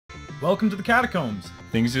Welcome to the Catacombs.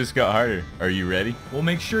 Things just got harder. Are you ready? We'll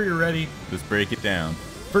make sure you're ready. Let's break it down.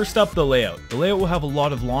 First up, the layout. The layout will have a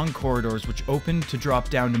lot of long corridors which open to drop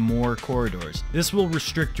down to more corridors. This will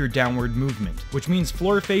restrict your downward movement, which means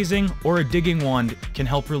floor phasing or a digging wand can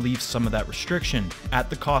help relieve some of that restriction at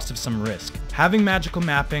the cost of some risk. Having magical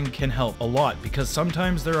mapping can help a lot because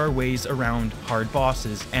sometimes there are ways around hard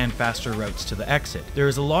bosses and faster routes to the exit. There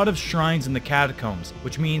is a lot of shrines in the Catacombs,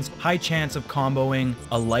 which means high chance of comboing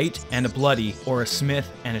a light and a bloody or a smith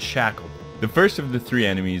and a shackled. The first of the three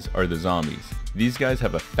enemies are the zombies. These guys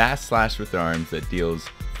have a fast slash with their arms that deals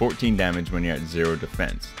 14 damage when you're at 0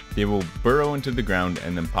 defense. They will burrow into the ground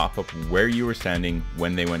and then pop up where you were standing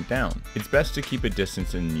when they went down. It's best to keep a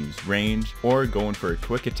distance and use range, or go in for a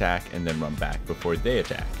quick attack and then run back before they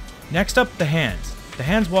attack. Next up, the hands. The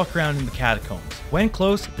hands walk around in the Catacombs. When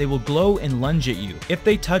close, they will glow and lunge at you. If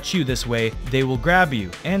they touch you this way, they will grab you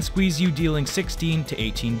and squeeze you, dealing 16 to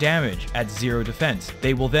 18 damage at 0 defense.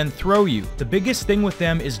 They will then throw you. The biggest thing with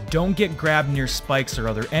them is don't get grabbed near spikes or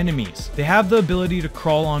other enemies. They have the ability to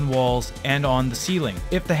crawl on walls and on the ceiling.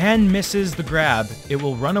 If the hand misses the grab, it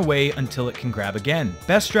will run away until it can grab again.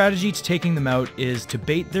 Best strategy to taking them out is to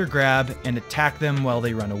bait their grab and attack them while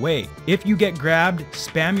they run away. If you get grabbed,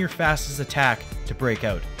 spam your fastest attack to break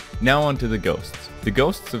out. Now on to the ghosts. The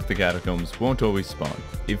ghosts of the Catacombs won't always spawn.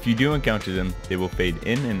 If you do encounter them, they will fade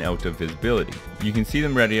in and out of visibility. You can see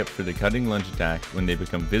them ready up for the cutting lunge attack when they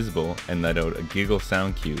become visible and let out a giggle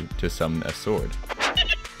sound cue to summon a sword.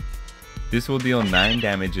 This will deal 9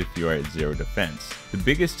 damage if you are at 0 defense. The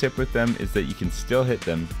biggest tip with them is that you can still hit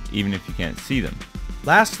them even if you can't see them.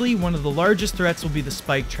 Lastly, one of the largest threats will be the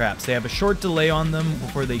spike traps. They have a short delay on them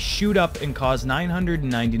before they shoot up and cause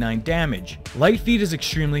 999 damage. Light feed is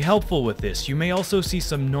extremely helpful with this. You may also see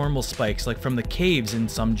some normal spikes like from the caves in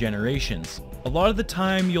some generations. A lot of the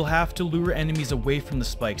time you'll have to lure enemies away from the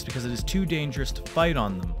spikes because it is too dangerous to fight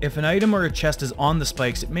on them. If an item or a chest is on the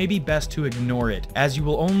spikes, it may be best to ignore it, as you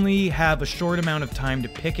will only have a short amount of time to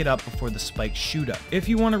pick it up before the spikes shoot up. If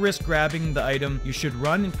you want to risk grabbing the item, you should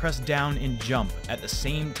run and press down and jump at the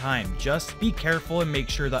same time. Just be careful and make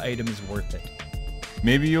sure the item is worth it.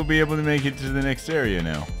 Maybe you'll be able to make it to the next area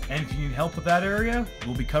now. And if you need help with that area,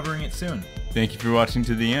 we'll be covering it soon. Thank you for watching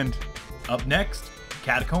to the end. Up next,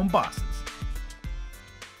 Catacomb bosses.